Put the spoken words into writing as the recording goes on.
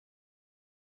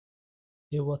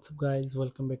Hey, what's up guys,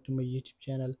 welcome back to my YouTube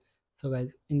channel. So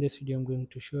guys, in this video I'm going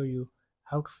to show you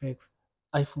how to fix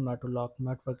iPhone auto lock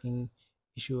not working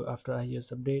issue after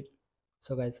iOS update.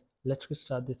 So guys, let's get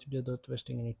started this video without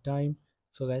wasting any time.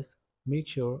 So guys, make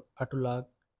sure auto lock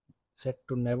set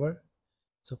to never.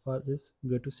 So for this,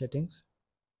 go to settings,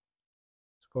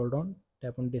 scroll down,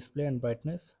 tap on display and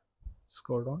brightness,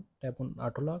 scroll down, tap on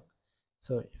auto lock.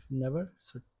 So if never,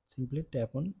 so simply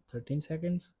tap on 13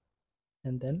 seconds,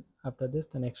 and then after this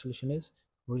the next solution is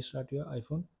restart your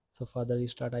iPhone. So for the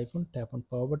restart iPhone, tap on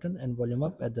power button and volume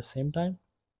up at the same time.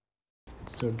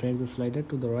 So drag the slider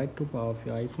to the right to power off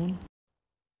your iPhone.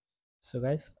 So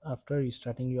guys, after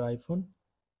restarting your iPhone,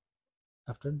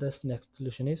 after this next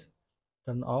solution is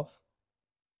turn off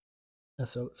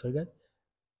sorry guys,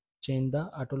 change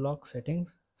the auto lock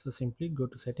settings. So simply go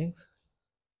to settings,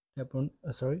 tap on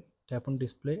tap on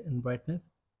display and brightness,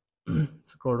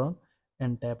 scroll down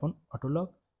and tap on auto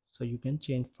lock. So you can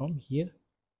change from here.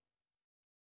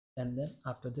 And then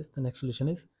after this the next solution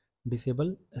is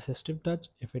disable assistive touch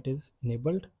if it is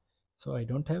enabled. So I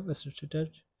don't have assistive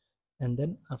touch. And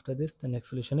then after this the next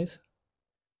solution is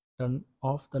turn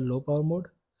off the low power mode.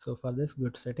 So for this, go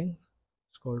to settings,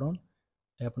 scroll down,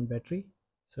 tap on battery.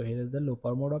 So here is the low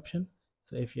power mode option.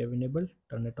 So if you have enabled,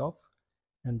 turn it off.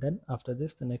 And then after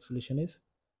this the next solution is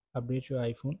update your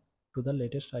iPhone to the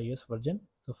latest iOS version.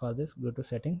 So for this, go to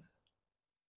settings,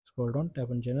 scroll down, tap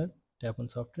on general, tap on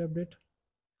software update.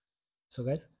 So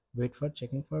guys, wait for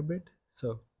checking for a bit.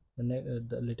 So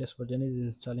the latest version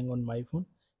is installing on my phone.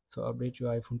 So update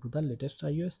your iPhone to the latest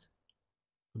iOS.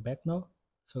 Back now.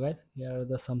 So guys, here are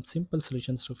the some simple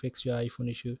solutions to fix your iPhone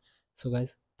issue. So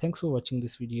guys, thanks for watching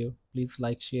this video. Please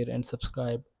like, share and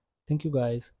subscribe. Thank you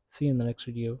guys. See you in the next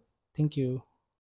video. Thank you.